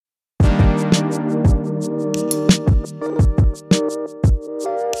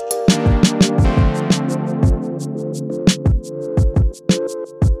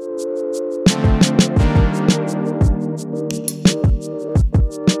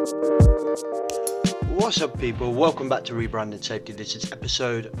What's up, people? Welcome back to Rebranding Safety. This is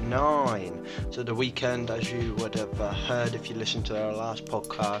episode 9. So the weekend, as you would have heard if you listened to our last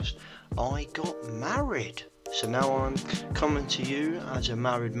podcast, I got married. So now I'm coming to you as a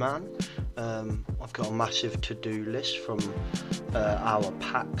married man. I've got a massive to-do list from our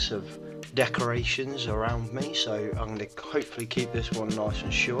packs of decorations around me, so I'm going to hopefully keep this one nice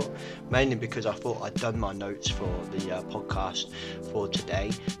and short, mainly because I thought I'd done my notes for the podcast for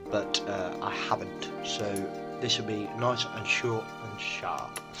today, but I haven't, so this will be nice and short and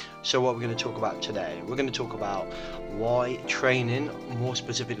sharp. So what we're going to talk about today, we're going to talk about why training, more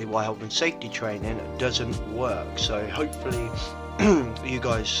specifically why health and safety training doesn't work. So hopefully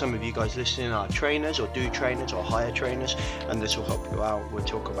some of you guys listening are trainers or do trainers or hire trainers, and this will help you out. We'll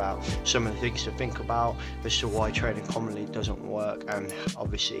talk about some of the things to think about as to why training commonly doesn't work, and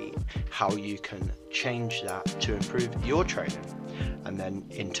obviously how you can change that to improve your training, and then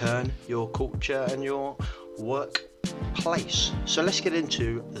in turn your culture and your workplace. So let's get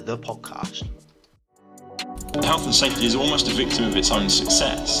into the podcast. Health and safety is almost a victim of its own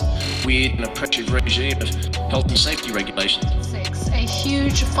success. We're in an oppressive regime of health and safety regulations. A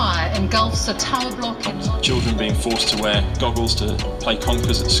huge fire engulfs a tower block in London. Children being forced to wear goggles to play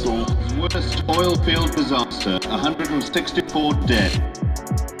conkers at school. Worst oil field disaster, 164 dead.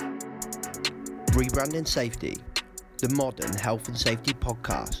 Rebranding Safety, the modern health and safety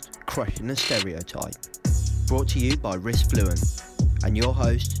podcast, crushing the stereotype. Brought to you by Risk Fluent and your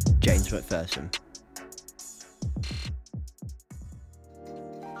host, James McPherson.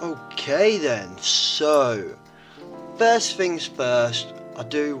 Okay then, so first things first, I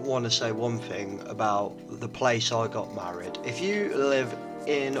do want to say one thing about the place I got married. If you live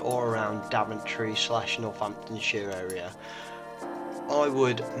in or around Daventry / Northamptonshire area, I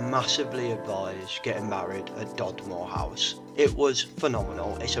would massively advise getting married at Dodmore House. It was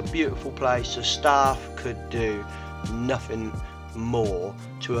phenomenal. It's a beautiful place. The staff could do nothing more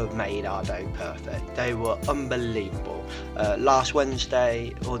to have made our day perfect. They were unbelievable. This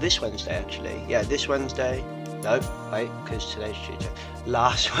Wednesday, because today's Tuesday.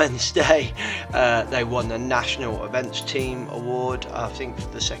 Last Wednesday, they won the National Events Team Award, I think for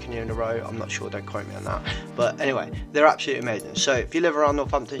the second year in a row. I'm not sure, don't quote me on that. But anyway, they're absolutely amazing. So if you live around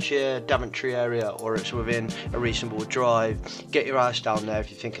Northamptonshire, Daventry area, or it's within a reasonable drive, get your ass down there if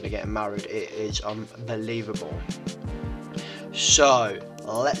you're thinking of getting married. It is unbelievable. So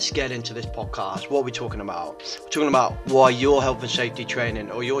let's get into this podcast. What are we talking about? We're talking about why your health and safety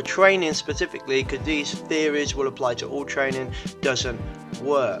training, or your training specifically, because these theories will apply to all training, doesn't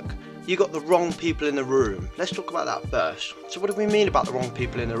work. You got the wrong people in the room. Let's talk about that first. So what do we mean about the wrong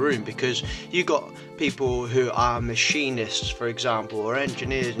people in the room? Because you got people who are machinists, for example, or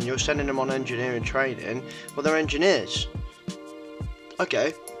engineers, and you're sending them on engineering training. Well, they're engineers.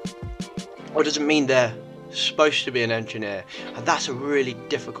 Okay. What does it mean they're supposed to be an engineer? And that's a really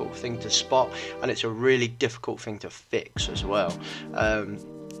difficult thing to spot, and it's a really difficult thing to fix as well.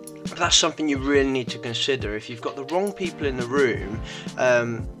 That's something you really need to consider. If you've got the wrong people in the room,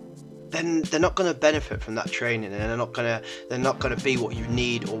 then they're not going to benefit from that training, and they're not going to be what you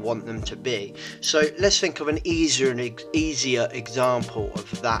need or want them to be. So let's think of an easier example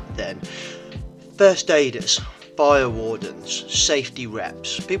of that then. First aiders, fire wardens, safety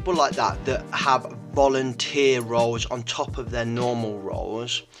reps, people like that have volunteer roles on top of their normal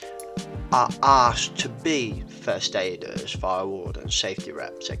roles are asked to be first aiders, fire wardens, safety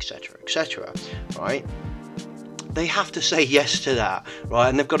reps, etc., right? They have to say yes to that, right?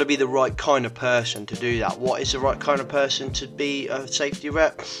 And they've got to be the right kind of person to do that. What is the right kind of person to be a safety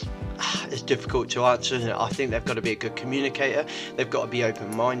rep? It's difficult to answer, isn't it? I think they've got to be a good communicator, they've got to be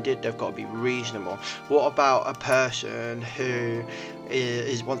open-minded, they've got to be reasonable. What about a person who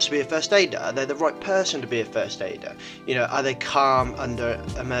wants to be a first aider? Are they the right person to be a first aider? Are they calm under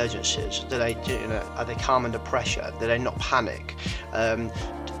emergencies? Are they calm under pressure? Do they not panic?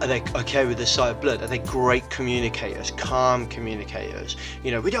 Are they okay with the sight of blood? Are they great communicators, calm communicators?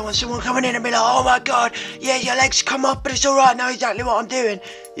 We don't want someone coming in and be like, oh my god, yeah, your legs come up, but it's alright, I know exactly what I'm doing.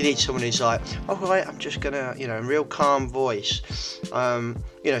 You need someone who's like, alright, I'm just gonna, in real calm voice.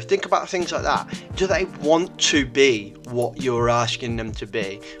 Think about things like that. Do they want to be what you're asking them to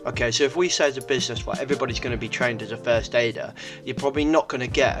be? Okay, so if we say as a business, well, everybody's going to be trained as a first aider, you're probably not going to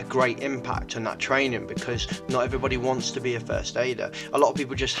get a great impact on that training, because not everybody wants to be a first aider. A lot of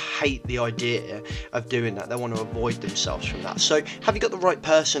people just hate the idea of doing that. They want to avoid themselves from that. So have you got the right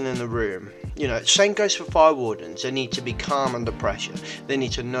person in the room? Same goes for fire wardens. They need to be calm under pressure. They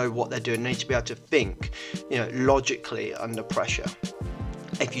need to know what they're doing. They need to be able to think, logically under pressure.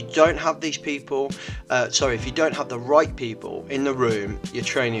 If you don't have these people, if you don't have the right people in the room, your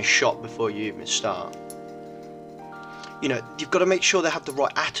training is shot before you even start. you've got to make sure they have the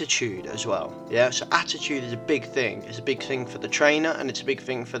right attitude as well. Yeah, so attitude is a big thing. It's a big thing for the trainer, and it's a big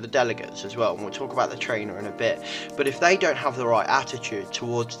thing for the delegates as well. And we'll talk about the trainer in a bit. But if they don't have the right attitude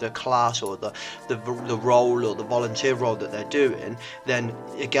towards the class or the role or the volunteer role that they're doing, then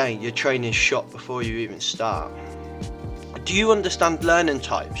again, your training's shot before you even start. Do you understand learning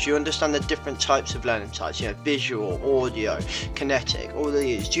types? Do you understand the different types of learning types? Visual, audio, kinetic, all of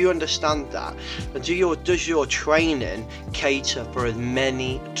these. Do you understand that? And does your training cater for as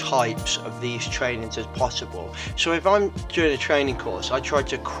many types of these trainings as possible? So if I'm doing a training course, I try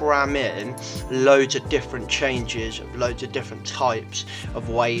to cram in loads of different changes, of loads of different types of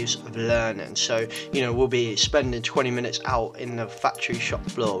ways of learning. So, we'll be spending 20 minutes out in the factory shop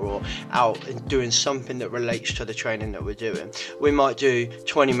floor or out and doing something that relates to the training that we're doing. We might do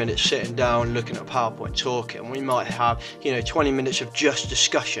 20 minutes sitting down looking at PowerPoint talking. We might have 20 minutes of just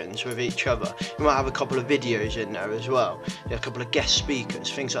discussions with each other. We might have a couple of videos in there as well, a couple of guest speakers,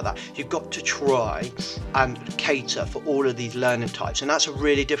 things like that. You've got to try and cater for all of these learning types, and that's a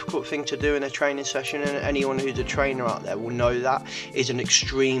really difficult thing to do in a training session, and anyone who's a trainer out there will know that is an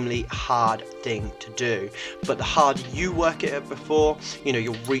extremely hard thing to do. But the harder you work at it before,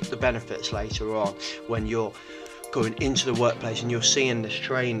 you'll reap the benefits later on when you're going into the workplace and you're seeing this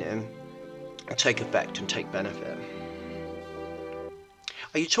training take effect and take benefit.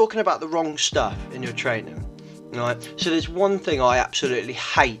 Are you talking about the wrong stuff in your training? Right. So there's one thing I absolutely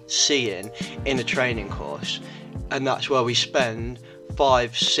hate seeing in a training course, and that's where we spend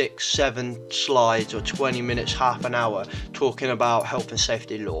 5, 6, 7 slides or 20 minutes, half an hour talking about health and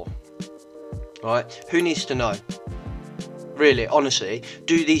safety law. Right? Who needs to know? Really, honestly,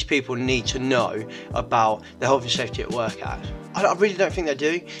 do these people need to know about the Health and Safety at Work Act? I really don't think they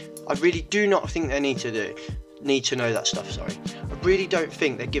do. I really do not think they need to know that stuff, sorry. I really don't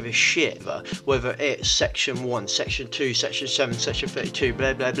think they give a shit whether it's section 1, section 2, section 7, section 32,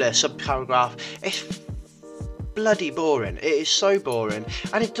 blah blah blah, subparagraph. It's bloody boring. It is so boring,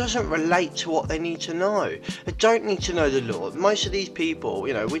 and it doesn't relate to what they need to know. They don't need to know the law. Most of these people,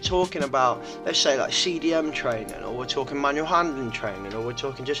 we're talking about, let's say, like CDM training, or we're talking manual handling training, or we're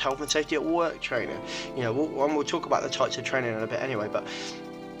talking just health and safety at work training. We'll talk about the types of training in a bit anyway, but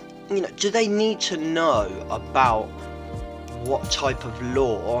do they need to know about what type of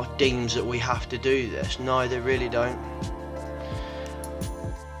law deems that we have to do this? No, they really don't.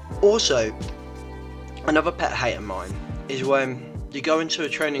 Also, another pet hate of mine is when you go into a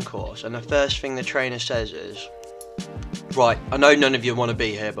training course and the first thing the trainer says is, right, I know none of you want to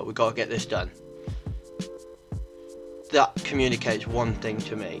be here, but we've got to get this done. That communicates one thing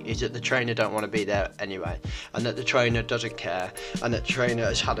to me, is that the trainer don't want to be there anyway, and that the trainer doesn't care, and that the trainer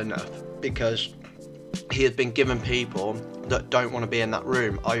has had enough, because he has been given people that don't want to be in that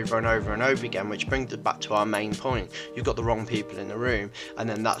room over and over and over again, which brings us back to our main point. You've got the wrong people in the room, and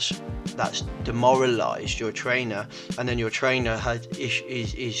then that's demoralised your trainer, and then your trainer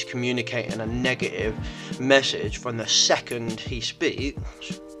is communicating a negative message from the second he speaks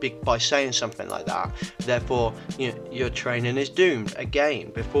by saying something like that. Therefore, your training is doomed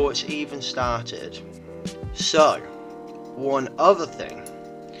again before it's even started. So, one other thing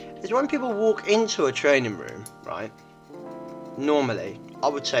is when people walk into a training room, right? Normally, I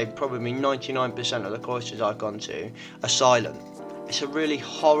would say probably 99% of the courses I've gone to are silent. It's a really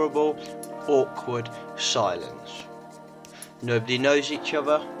horrible, awkward silence. Nobody knows each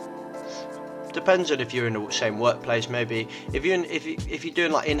other. Depends on if you're in the same workplace. Maybe if you're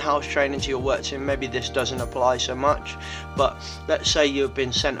doing like in-house training to your work team, maybe this doesn't apply so much. But let's say you've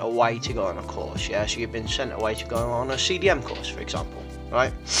been sent away to go on a course, yeah. So you've been sent away to go on a CDM course, for example,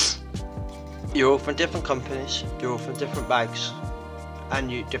 right? You're all from different companies, you're all from different bags, and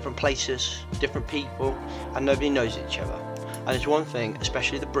you different places, different people, and nobody knows each other. And there's one thing,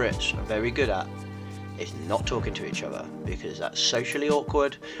 especially the Brits are very good at, is not talking to each other, because that's socially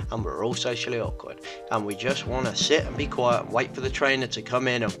awkward, and we're all socially awkward, and we just want to sit and be quiet and wait for the trainer to come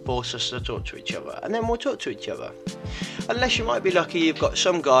in and force us to talk to each other, and then we'll talk to each other. Unless you might be lucky, you've got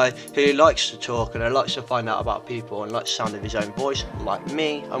some guy who likes to talk and who likes to find out about people and likes the sound of his own voice, like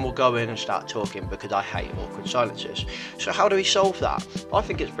me, and we'll go in and start talking, because I hate awkward silences. So how do we solve that? I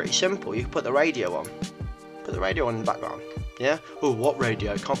think it's pretty simple. You put the radio on. Put the radio on in the background. Yeah? Oh, what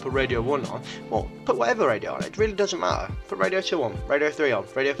radio? Can't put Radio 1 on. Well, put whatever radio on. It really doesn't matter. Put Radio 2 on, Radio 3 on,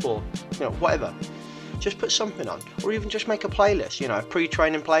 Radio 4, whatever. Just put something on. Or even just make a playlist, a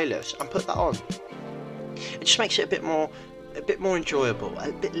pre-training playlist, and put that on. It just makes it a bit more enjoyable,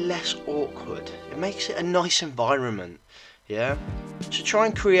 a bit less awkward. It makes it a nice environment, yeah? So try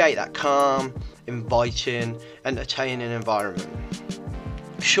and create that calm, inviting, entertaining environment.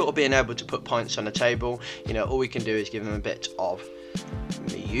 short of being able to put points on the table, all we can do is give them a bit of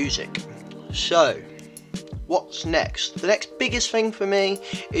music. So what's next? The next biggest thing for me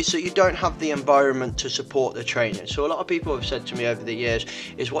is that you don't have the environment to support the training. So a lot of people have said to me over the years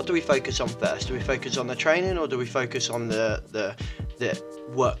is, what do we focus on first? Do we focus on the training, or do we focus on the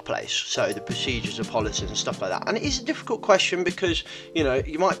workplace, so the procedures and policies and stuff like that? And it is a difficult question, because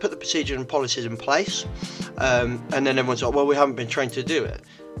you might put the procedures and policies in place, and then everyone's like, well, we haven't been trained to do it.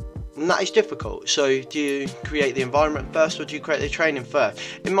 And that is difficult. So do you create the environment first, or do you create the training first?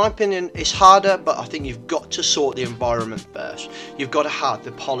 In my opinion, it's harder, but I think you've got to sort the environment first. You've got to have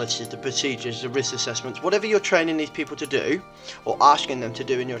the policies, the procedures, the risk assessments, whatever you're training these people to do, or asking them to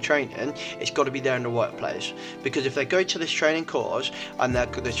do in your training, it's got to be there in the workplace. Because if they go to this training course and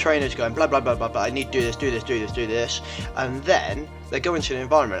the trainer's going blah blah blah blah blah, I need to do this, and then they go into the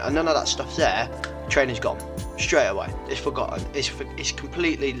environment and none of that stuff's there, training's gone straight away. It's forgotten. It's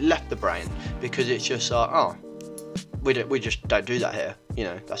completely left the brain, because it's just like, oh, we just don't do that here.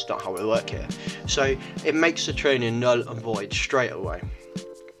 That's not how we work here. So it makes the training null and void straight away.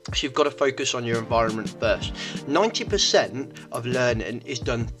 So you've got to focus on your environment first. 90% of learning is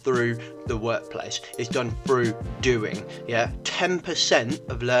done through the workplace. It's done through doing. 10%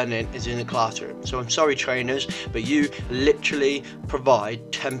 of learning is in the classroom. So I'm sorry, trainers, but you literally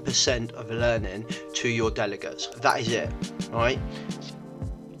provide 10% of learning to your delegates. That is it, right?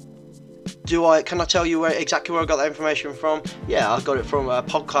 Can I tell you exactly where I got that information from? Yeah, I got it from a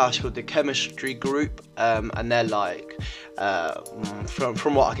podcast called The Chemistry Group, and they're like,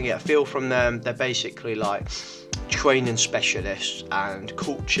 from what I can get a feel from them, they're basically like training specialists and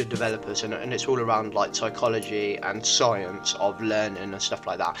culture developers, and it's all around like psychology and science of learning and stuff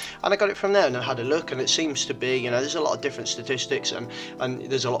like that. And I got it from there, and I had a look, and it seems to be, there's a lot of different statistics, and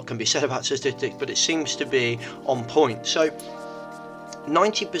there's a lot can be said about statistics, but it seems to be on point. So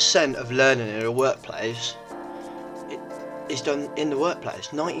 90% of learning in a workplace is done in the workplace.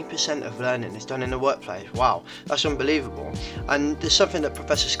 90% of learning is done in the workplace. Wow, that's unbelievable. And there's something that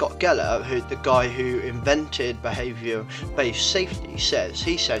Professor Scott Geller, the guy who invented behaviour-based safety, says.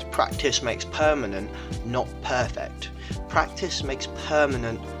 He says practice makes permanent, not perfect. Practice makes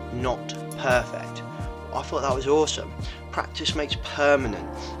permanent, not perfect. I thought that was awesome. Practice makes permanent.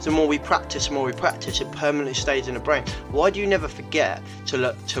 The more we practice, it permanently stays in the brain. Why do you never forget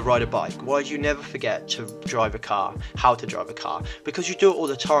to ride a bike? Why do you never forget to drive a car? How to drive a car? Because you do it all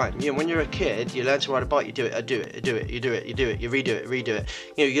the time. When you're a kid, you learn to ride a bike. You do it, you redo it.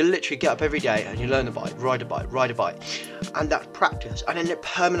 You literally get up every day and you learn a bike, ride a bike, and that's practice. And then it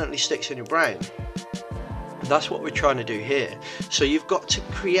permanently sticks in your brain. That's what we're trying to do here. So you've got to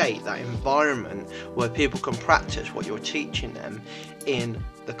create that environment where people can practice what you're teaching them in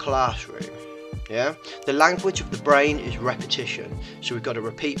the classroom. The language of the brain is repetition. So we've got to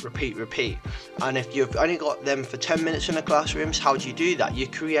repeat. And if you've only got them for 10 minutes in the classrooms, how do you do that? You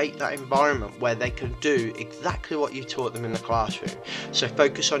create that environment where they can do exactly what you taught them in the classroom. So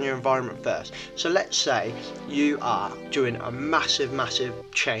focus on your environment first. So let's say you are doing a massive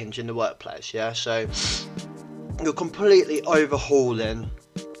change in the workplace. So you're completely overhauling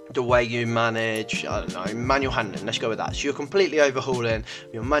the way you manage, manual handling. Let's go with that. So you're completely overhauling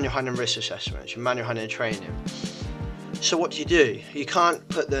your manual handling risk assessments, your manual handling training. So what do? You can't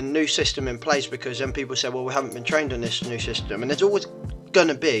put the new system in place, because then people say, well, we haven't been trained on this new system. And there's always going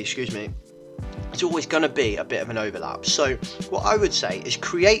to be, a bit of an overlap. So what I would say is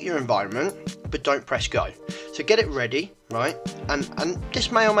create your environment, but don't press go. So get it ready, right? And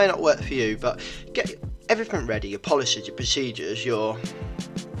this may or may not work for you, but get everything ready, your policies, your procedures, your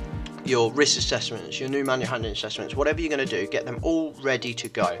risk assessments, your new manual handling assessments, whatever you're going to do, get them all ready to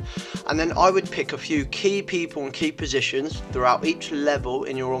go. And then I would pick a few key people and key positions throughout each level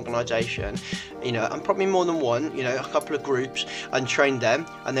in your organisation, and probably more than one, a couple of groups, and train them,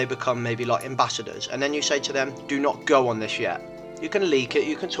 and they become maybe like ambassadors. And then you say to them, do not go on this yet. You can leak it,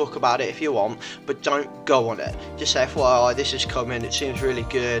 you can talk about it if you want, but don't go on it. Just say, FYI, this is coming, it seems really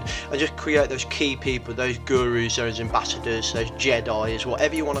good. And just create those key people, those gurus, those ambassadors, those Jedis,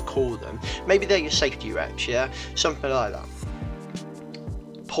 whatever you want to call them. Maybe they're your safety reps, something like that.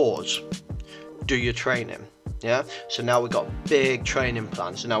 Pause. Do your training. So now we've got big training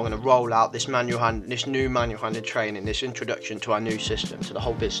plans. So now we're going to roll out this new manual handling training, this introduction to our new system, to the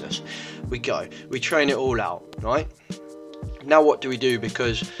whole business. We train it all out, right? Now what do we do?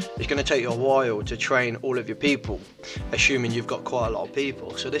 Because it's going to take you a while to train all of your people, assuming you've got quite a lot of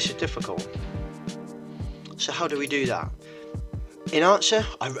people. So this is difficult. So how do we do that? In answer,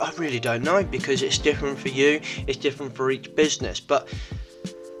 I really don't know, because it's different for you, it's different for each business. But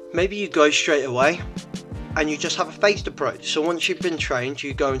maybe you go straight away and you just have a phased approach. So once you've been trained,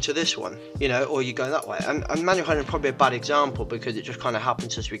 you go into this one, or you go that way. And manual handling is probably a bad example because it just kind of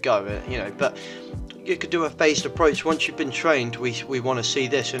happens as we go, but you could do a phased approach. Once you've been trained, we want to see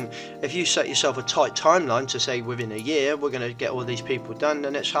this. And if you set yourself a tight timeline to say within a year we're going to get all these people done,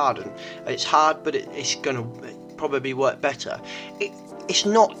 then it's hard. And it's hard, but it's going to probably work better. It's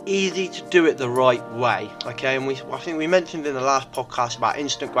not easy to do it the right way, okay? And I think we mentioned in the last podcast about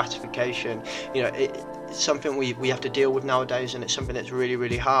instant gratification. It's something we have to deal with nowadays, and it's something that's really,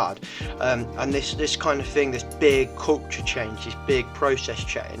 really hard. And this kind of thing, this big culture change, this big process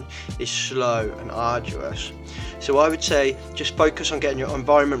change, is slow and arduous. So I would say just focus on getting your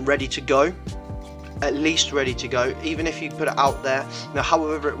environment ready to go. At least ready to go, even if you put it out there. Now,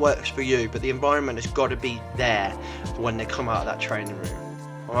 however it works for you, but the environment has got to be there when they come out of that training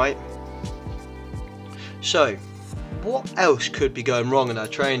room. Alright? So, what else could be going wrong in our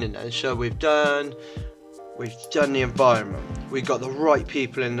training then? So we've done the environment, we've got the right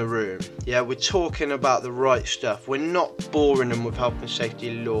people in the room, we're talking about the right stuff, we're not boring them with health and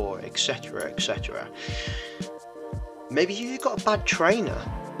safety law, etc, etc. Maybe you've got a bad trainer.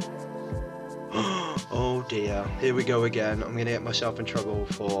 Oh dear, here we go again. I'm going to get myself in trouble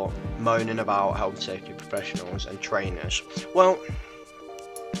for moaning about health and safety professionals and trainers. Well,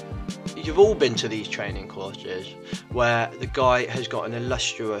 you've all been to these training courses where the guy has got an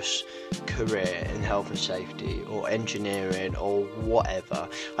illustrious career in health and safety or engineering or whatever,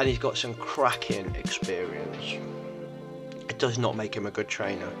 and he's got some cracking experience. It does not make him a good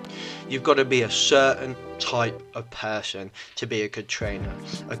trainer. You've got to be a certain type of person to be a good trainer.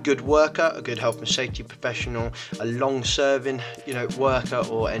 A good worker, a good health and safety professional, a long-serving, worker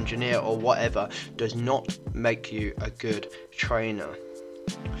or engineer or whatever does not make you a good trainer.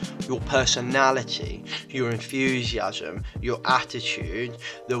 Your personality, your enthusiasm, your attitude,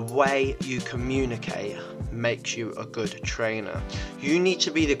 the way you communicate makes you a good trainer. You need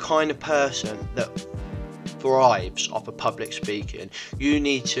to be the kind of person that thrives off of public speaking. You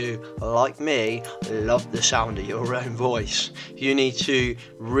need to, like me, love the sound of your own voice. You need to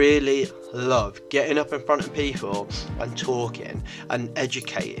really love getting up in front of people and talking and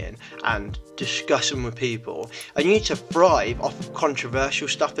educating and discussing with people. And you need to thrive off of controversial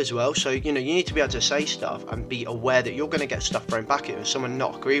stuff as well. So you need to be able to say stuff and be aware that you're going to get stuff thrown back at you and someone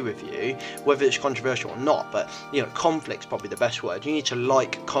not agree with you, whether it's controversial or not. But conflict's probably the best word. You need to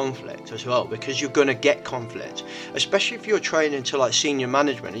like conflict as well, because you're going to get conflict, especially if you're training to like senior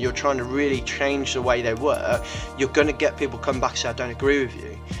management and you're trying to really change the way they work. You're going to get people come back and say, I don't agree with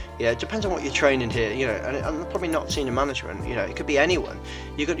you. It depends on what you're training here, and I'm probably not senior management, it could be anyone.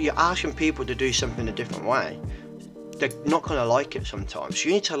 You're asking people to do something a different way. They're not going to like it sometimes.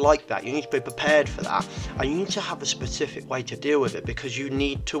 You need to like that, you need to be prepared for that, and you need to have a specific way to deal with it, because you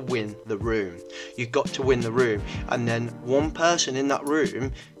need to win the room. You've got to win the room, and then one person in that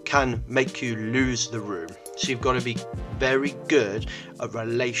room can make you lose the room. So you've got to be very good at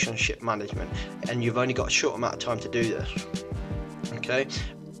relationship management, and you've only got a short amount of time to do this. Okay?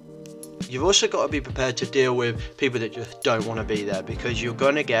 You've also got to be prepared to deal with people that just don't want to be there, because you're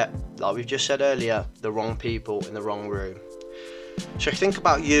going to get, like we've just said earlier, the wrong people in the wrong room. So think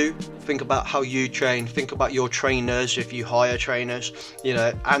about you, think about how you train, think about your trainers if you hire trainers,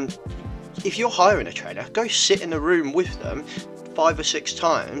 and if you're hiring a trainer, go sit in the room with them 5 or 6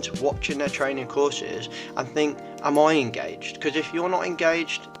 times watching their training courses and think, am I engaged? Because if you're not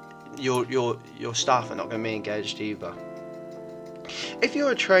engaged, your staff are not going to be engaged either. If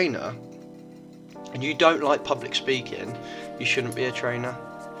you're a trainer and you don't like public speaking, you shouldn't be a trainer.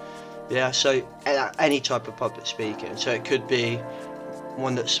 So any type of public speaking. So it could be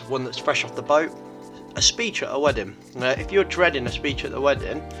one that's fresh off the boat. A speech at a wedding. If you're dreading a speech at the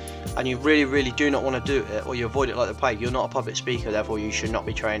wedding and you really, really do not want to do it, or you avoid it like the plague, you're not a public speaker, therefore you should not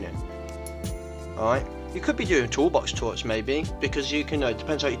be training. Alright? You could be doing toolbox talks maybe, because you can, it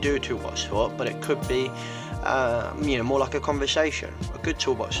depends how you do a toolbox talk, but it could be more like a conversation. A good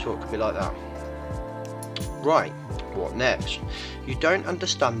toolbox talk could be like that. Right, what next? You don't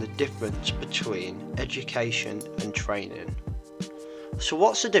understand the difference between education and training. So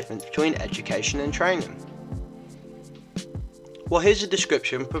what's the difference between education and training? Well, here's a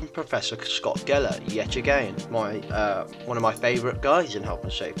description from Professor Scott Geller, yet again, one of my favourite guys in health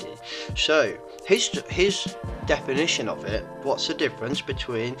and safety. So, his definition of it, what's the difference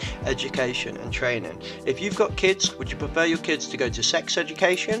between education and training? If you've got kids, would you prefer your kids to go to sex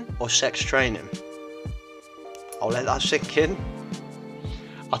education or sex training? I'll let that sink in.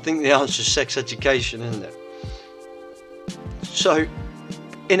 I think the answer is sex education, isn't it? So,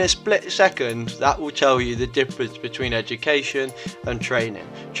 in a split second, that will tell you the difference between education and training.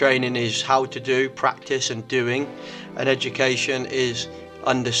 Training is how to do, practice and doing, and education is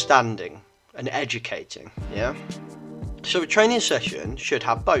understanding and educating. Yeah. So a training session should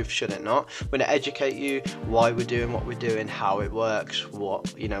have both, should it not? We're going to educate you why we're doing what we're doing, how it works,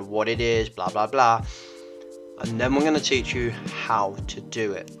 what it is, blah blah blah. And then we're going to teach you how to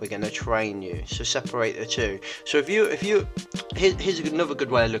do it. We're going to train you. So separate the two. So if you here's another good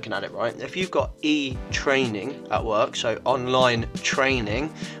way of looking at it, right? If you've got e-training at work, so online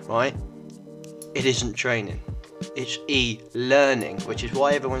training, right? It isn't training. It's e-learning, which is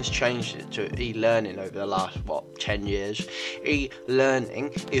why everyone's changed it to e-learning over the last 10 years.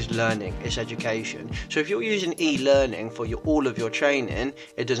 E-learning is learning, it's education. So if you're using e-learning for all of your training,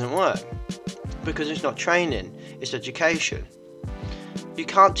 it doesn't work, because it's not training, it's education. You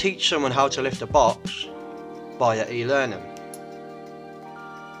can't teach someone how to lift a box via e-learning.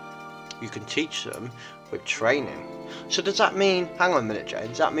 You can teach them with training. So does that mean, hang on a minute, James,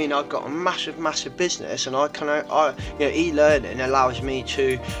 does that mean I've got a massive business and e-learning allows me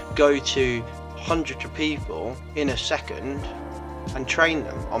to go to hundreds of people in a second and train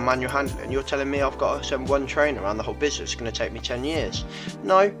them on manual handling? You're telling me I've got to send one trainer around the whole business, it's going to take me 10 years.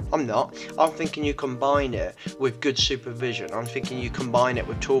 No, I'm not. I'm thinking you combine it with good supervision. I'm thinking you combine it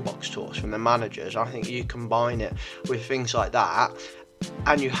with toolbox talks from the managers. I think you combine it with things like that,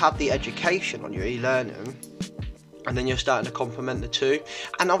 and you have the education on your e-learning, and then you're starting to complement the two.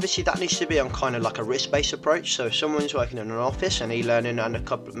 And obviously that needs to be on kind of like a risk-based approach. So if someone's working in an office and e-learning and a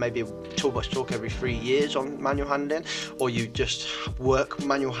couple, maybe a toolbox talk every 3 years on manual handling, or you just work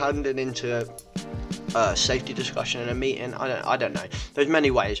manual handling into a safety discussion in a meeting, I don't know. There's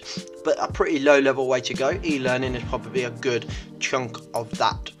many ways, but a pretty low-level way to go. E-learning is probably a good chunk of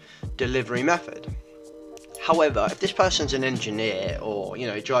that delivery method. However, if this person's an engineer or,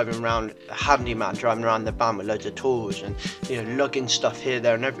 driving around, a handyman driving around the van with loads of tools and, lugging stuff here,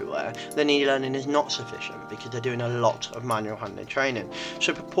 there and everywhere, then e-learning is not sufficient because they're doing a lot of manual handling training.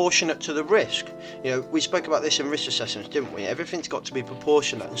 So proportionate to the risk. We spoke about this in risk assessments, didn't we? Everything's got to be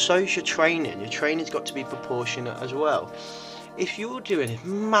proportionate, and so is your training. Your training's got to be proportionate as well. If you're doing a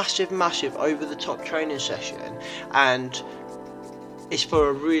massive over-the-top training session and it's for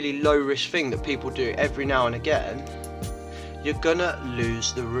a really low risk thing that people do every now and again, you're gonna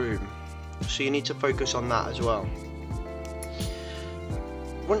lose the room. So you need to focus on that as well.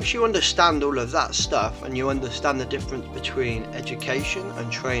 Once you understand all of that stuff and you understand the difference between education and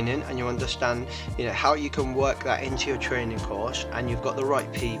training, and you understand how you can work that into your training course, and you've got the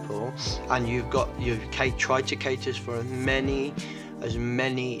right people, and you've tried to cater for as many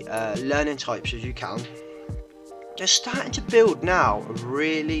learning types as you can, they're starting to build now a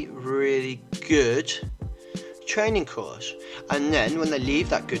really good training course. And then when they leave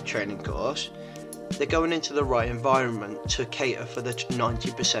that good training course, they're going into the right environment to cater for the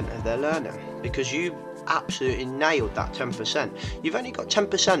 90% of their learning, because you absolutely nailed that 10%. You've only got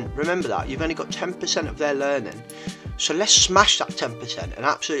 10%, remember that, you've only got 10% of their learning. So let's smash that 10% and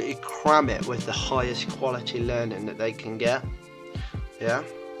absolutely cram it with the highest quality learning that they can get. Yeah?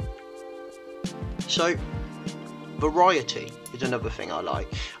 So variety is another thing I like.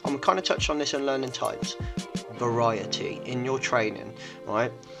 I'm kind of touched on this in learning types. Variety in your training,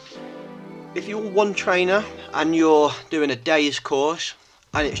 right? If you're one trainer and you're doing a day's course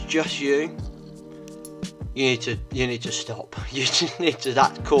and it's just you need to stop.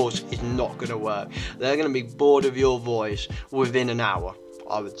 That course is not going to work. They're going to be bored of your voice within an hour,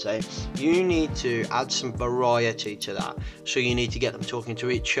 I would say. You need to add some variety to that. So you need to get them talking to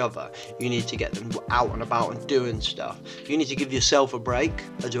each other. You need to get them out and about and doing stuff. You need to give yourself a break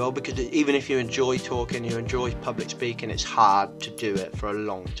as well, because even if you enjoy talking, you enjoy public speaking, it's hard to do it for a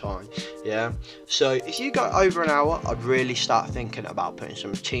long time. Yeah. So if you go over an hour, I'd really start thinking about putting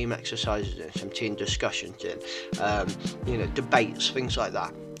some team exercises in, some team discussions in, debates, things like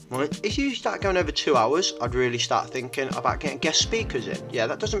that. Right. If you start going over 2 hours, I'd really start thinking about getting guest speakers in. Yeah,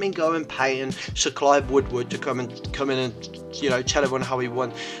 that doesn't mean go and paying Sir Clive Woodward to come in and tell everyone how he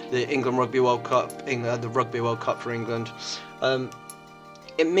won the England Rugby World Cup, the Rugby World Cup for England.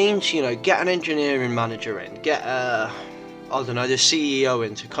 It means get an engineering manager in, get the CEO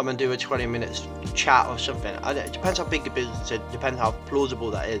in to come and do a 20 minutes chat or something. It depends how big the business is, it depends how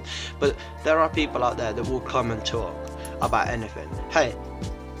plausible that is. But there are people out there that will come and talk about anything. Hey,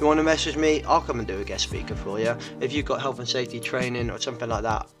 you want to message me, I'll come and do a guest speaker for you. If you've got health and safety training or something like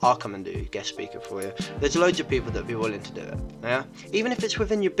that, I'll come and do a guest speaker for you. There's loads of people that be willing to do it. Yeah, even if it's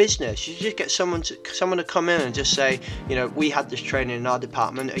within your business, you just get someone to come in and just say, you know, we had this training in our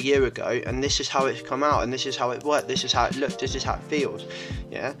department a year ago, and this is how it's come out, and this is how it worked, this is how it looked, this is how it feels.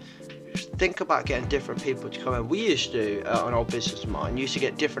 Yeah. Think about getting different people to come in. We used to, on our business of mine, used to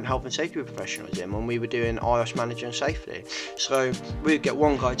get different health and safety professionals in when we were doing IOS managing safety. So we'd get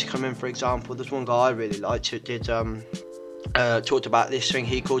one guy to come in, for example. There's one guy I really liked who did talked about this thing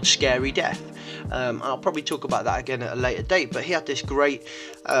he called scary death. I'll probably talk about that again at a later date, but he had this great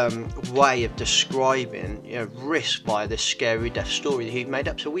way of describing, you know, risk by this scary death story that he'd made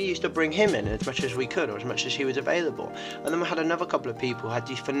up. So we used to bring him in as much as we could, or as much as he was available. And then we had another couple of people who had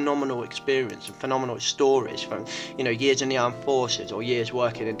these phenomenal experience and phenomenal stories from, you know, years in the armed forces or years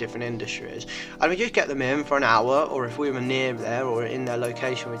working in different industries. And we just get them in for an hour, or if we were near there or in their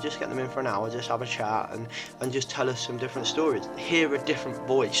location, we'd just get them in for an hour, just have a chat and just tell us some different stories, hear a different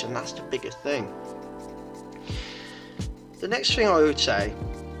voice, and that's the biggest thing. The next thing I would say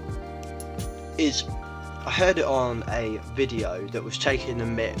is, I heard it on a video that was taking the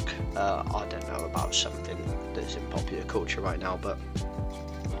mick, I don't know, about something that's in popular culture right now, but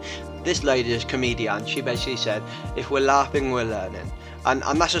this lady, this comedian, she basically said, if we're laughing, we're learning. And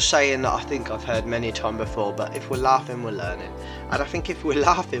that's a saying that I think I've heard many times before, but if we're laughing, we're learning. And I think if we're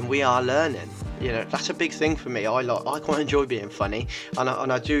laughing, we are learning. You know, that's a big thing for me. I quite enjoy being funny, and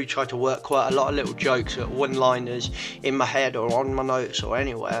I do try to work quite a lot of little jokes, one-liners in my head or on my notes or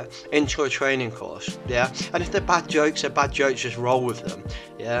anywhere into a training course. Yeah, and if they're bad jokes, just roll with them.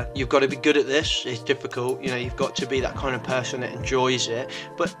 Yeah, you've got to be good at this. It's difficult. You know, you've got to be that kind of person that enjoys it.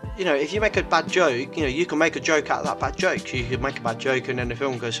 But you know, if you make a bad joke, you know, you can make a joke out of that bad joke. You can make a bad joke, and then the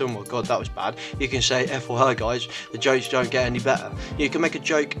film goes, oh my god, that was bad. You can say, FYI guys, the jokes don't get any better. You can make a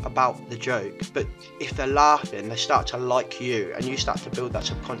joke about the joke. But if they're laughing, they start to like you, and you start to build that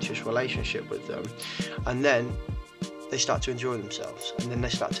subconscious relationship with them, and then they start to enjoy themselves, and then they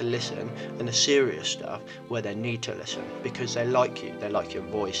start to listen in the serious stuff where they need to listen, because they like you, they like your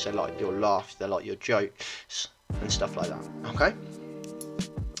voice, they like your laughs, they like your jokes and stuff like that. Okay,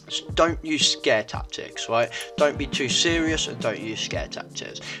 so don't use scare tactics, right? Don't be too serious, and don't use scare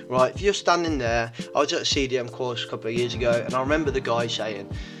tactics, right? If you're standing there, I was at a CDM course a couple of years ago, and I remember the guy saying,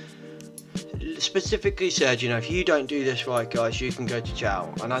 specifically said, you know, if you don't do this right, guys, you can go to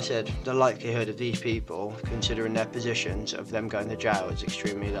jail. And I said, the likelihood of these people, considering their positions, of them going to jail is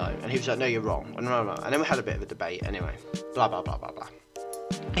extremely low. And he was like, no, you're wrong. And then we had a bit of a debate anyway. Blah, blah, blah, blah, blah.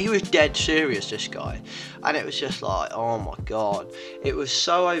 He was dead serious, this guy, and it was just like, oh my god, it was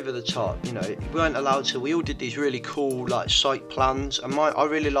so over the top. You know, we weren't allowed to. We all did these really cool like site plans, and I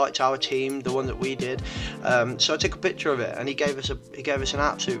really liked our team, the one that we did. So I took a picture of it, and he gave us an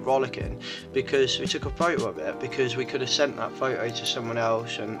absolute rollicking, because we took a photo of it, because we could have sent that photo to someone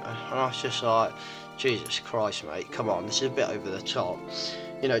else, and I was just like, Jesus Christ, mate, come on, this is a bit over the top.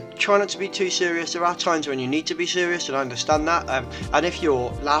 You know, try not to be too serious. There are times when you need to be serious, and I understand that. And if you're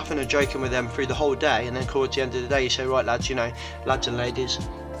laughing and joking with them through the whole day, and then towards the end of the day you say, right lads, you know, lads and ladies,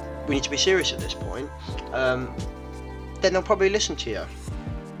 we need to be serious at this point, then they'll probably listen to you.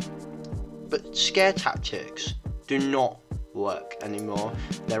 But scare tactics do not work anymore.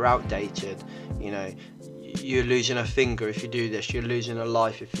 They're outdated. You know, you're losing a finger if you do this, you're losing a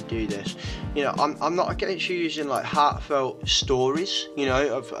life if you do this. You know, I'm not against you using like heartfelt stories, you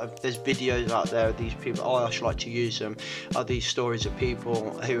know, of there's videos out there of these people, I actually like to use them, are these stories of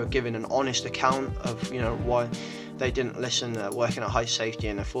people who are giving an honest account of, you know, why they didn't listen, working at high safety,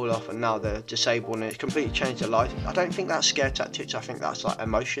 and they fall off and now they're disabled and it's completely changed their life. I don't think that's scare tactics, I think that's like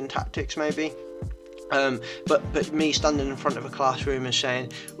emotion tactics maybe. But me standing in front of a classroom and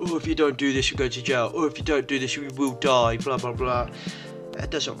saying, oh, if you don't do this, you go to jail, or if you don't do this, you will die, blah blah blah, it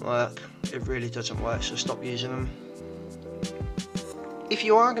doesn't work. It really doesn't work, so stop using them. If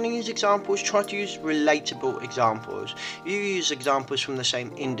you are going to use examples, try to use relatable examples. You use examples from the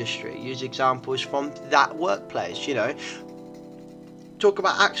same industry, use examples from that workplace, you know. Talk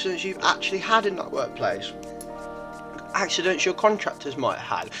about accidents you've actually had in that workplace, accidents your contractors might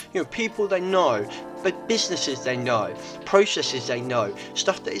have had, you know, people they know, but businesses they know, processes they know,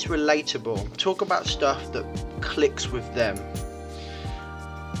 stuff that is relatable. Talk about stuff that clicks with them.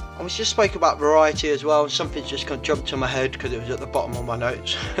 I was just spoke about variety as well. Something's just kind of jumped to my head because it was at the bottom of my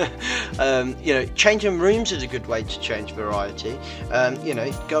notes. You know, changing rooms is a good way to change variety. You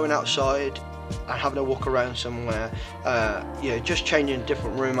know, going outside, and having a walk around somewhere, just changing a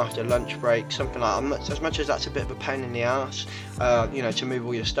different room after lunch break, something like that. As much as that's a bit of a pain in the ass, to move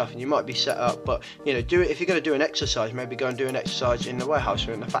all your stuff, and you might be set up, but do it. If you're going to do an exercise, maybe go and do an exercise in the warehouse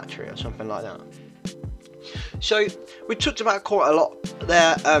or in the factory or something like that. So we talked about quite a lot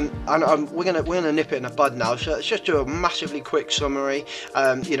there, and we're gonna nip it in the bud now. So let's just do a massively quick summary.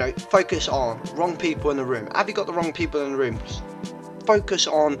 Focus on wrong people in the room. Have you got the wrong people in the room? Focus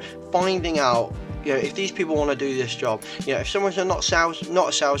on finding out, if these people want to do this job. If someone's not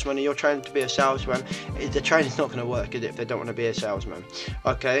a salesman, and you're trained to be a salesman, the training's not going to work, is it, if they don't want to be a salesman?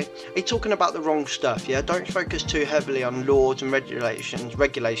 Okay, you're talking about the wrong stuff. Don't focus too heavily on laws and regulations,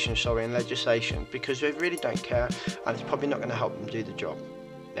 and legislation, because they really don't care, and it's probably not going to help them do the job.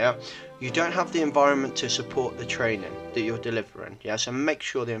 You don't have the environment to support the training that you're delivering. So make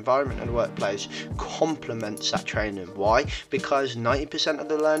sure the environment in the workplace complements that training. Why? Because 90% of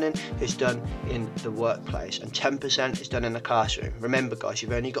the learning is done in the workplace and 10% is done in the classroom. Remember, guys,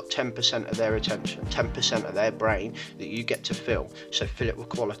 you've only got 10% of their attention, 10% of their brain that you get to fill. So fill it with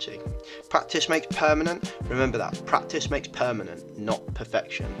quality. Practice makes permanent. Remember that. Practice makes permanent, not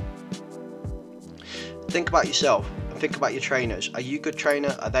perfection. Think about yourself and think about your trainers. Are you a good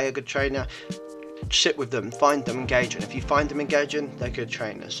trainer? Are they a good trainer? Sit with them, find them engaging. If you find them engaging, they're good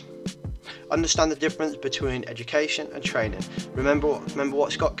trainers. Understand the difference between education and training. Remember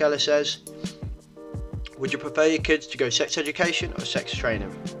what Scott Geller says? Would you prefer your kids to go sex education or sex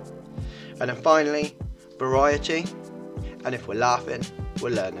training? And then finally, variety. And if we're laughing, we're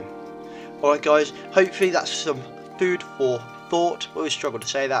learning. Alright guys, hopefully that's some food for thought. I always struggle to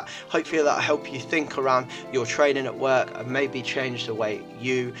say that. Hopefully that'll help you think around your training at work and maybe change the way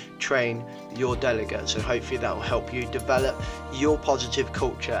you train your delegates, and hopefully that will help you develop your positive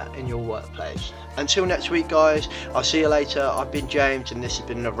culture in your workplace. Until next week guys, I'll see you later. I've been James and this has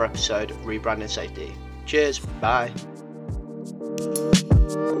been another episode of Rebranding Safety. Cheers, bye.